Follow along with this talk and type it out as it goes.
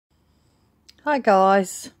Hi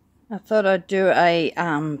guys, I thought I'd do a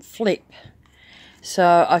flip.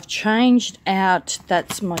 So I've changed out,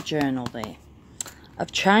 that's my journal there.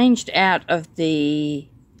 I've changed out of the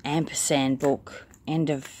ampersand book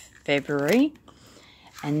end of February,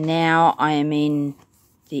 and now I am in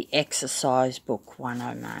the exercise book one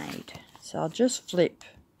I made. So I'll just flip.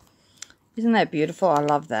 Isn't that beautiful? I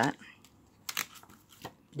love that.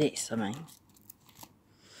 This, I mean.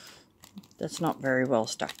 That's not very well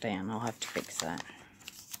stuck down. I'll have to fix that.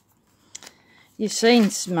 You've seen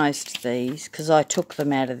most of these because I took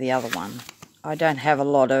them out of the other one. I don't have a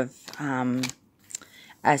lot of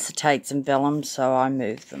acetates and vellums, so I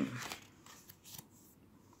moved them.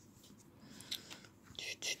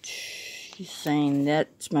 You've seen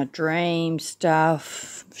that's my dream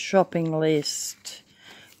stuff, shopping list,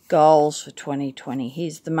 goals for 2020.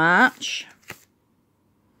 Here's the March.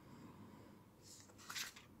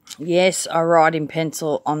 Yes, I write in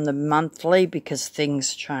pencil on the monthly because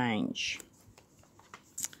things change.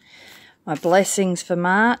 My blessings for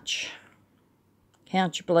March.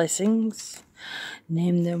 Count your blessings.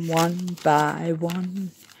 Name them one by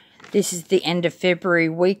one. This is the end of February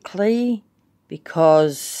weekly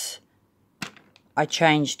because I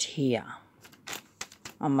changed here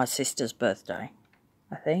on my sister's birthday,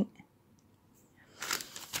 I think.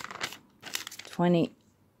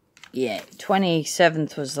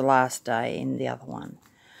 27th was the last day in the other one.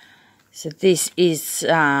 So this is,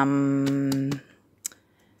 I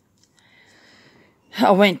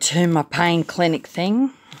went to my pain clinic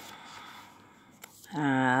thing.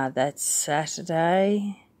 That's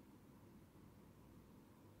Saturday.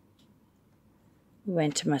 We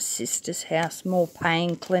went to my sister's house. More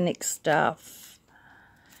pain clinic stuff.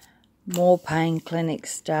 More pain clinic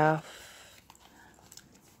stuff.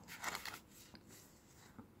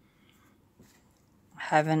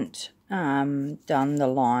 Haven't done the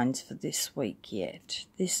lines for this week yet.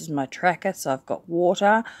 This is my tracker, so I've got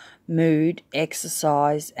water, mood,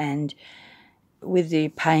 exercise, and with the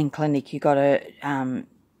pain clinic you got to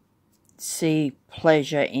see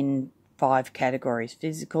pleasure in 5 categories: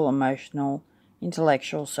 physical, emotional,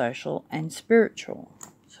 intellectual, social, and spiritual.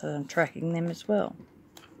 So I'm tracking them as well.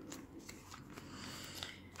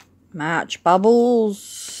 March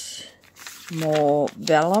bubbles, more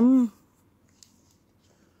vellum.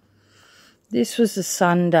 This was a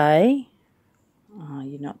Sunday. Oh,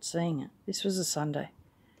 you're not seeing it. This was a Sunday.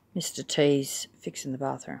 Mr. T's fixing the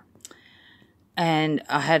bathroom. And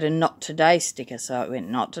I had a not today sticker, so it went,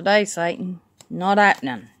 not today, Satan. Not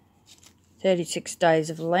happening. 36 days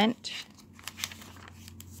of Lent.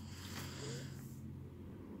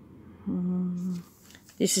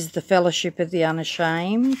 This is the Fellowship of the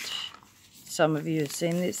Unashamed. Some of you have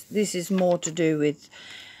seen this. This is more to do with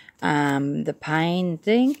the pain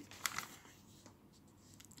thing.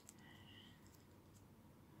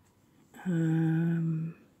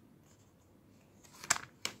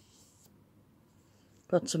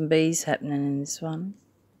 Got some bees happening in this one.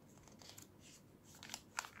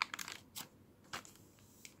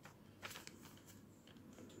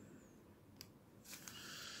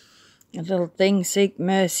 A little thing, seek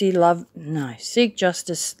mercy, seek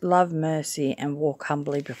justice, love mercy, and walk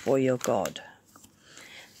humbly before your God.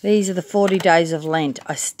 These are the 40 days of Lent.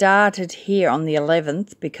 I started here on the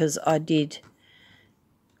 11th because I did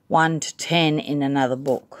 1 to 10 in another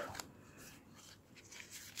book.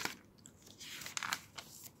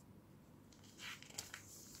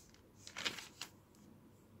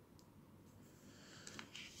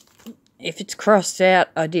 If it's crossed out,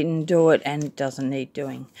 I didn't do it and it doesn't need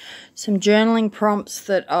doing. Some journaling prompts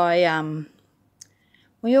that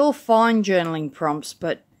we all find journaling prompts,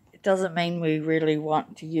 but it doesn't mean we really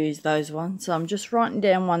want to use those ones. So I'm just writing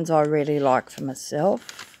down ones I really like for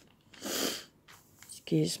myself.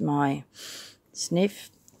 Excuse my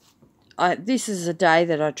sniff. This is a day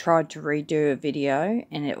that I tried to redo a video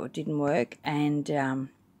and it didn't work, and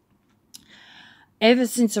ever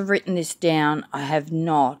since I've written this down, I have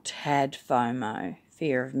not had FOMO,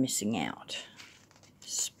 fear of missing out,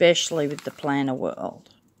 especially with the planner world.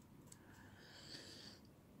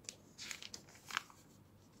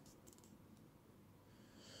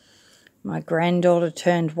 My granddaughter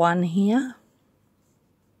turned 1 here.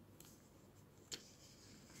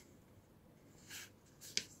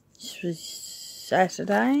 This was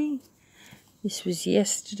Saturday. This was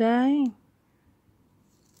yesterday.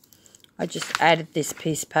 I just added this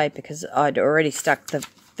piece of paper because I'd already stuck the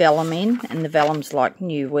vellum in, and the vellum's like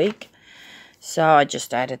New Week. So I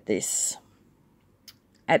just added this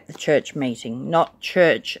at the church meeting. Not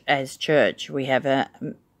church as church. We have a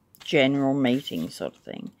general meeting sort of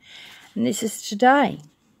thing. And this is today.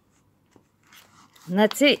 And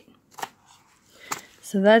that's it.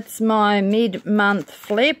 So that's my mid-month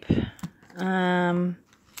flip. And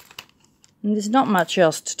there's not much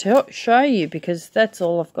else to show you because that's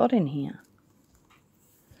all I've got in here.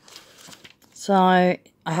 So I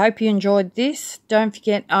hope you enjoyed this. Don't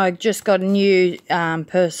forget, I just got a new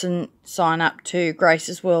person sign up to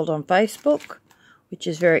Grace's World on Facebook, which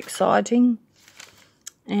is very exciting.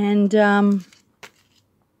 And I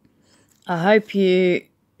hope you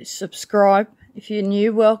subscribe. If you're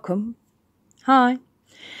new, welcome. Hi.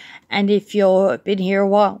 And if you've been here a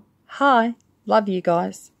while, hi. Love you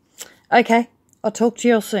guys. Okay, I'll talk to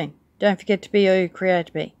you all soon. Don't forget to be who you create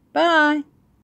to be. Bye.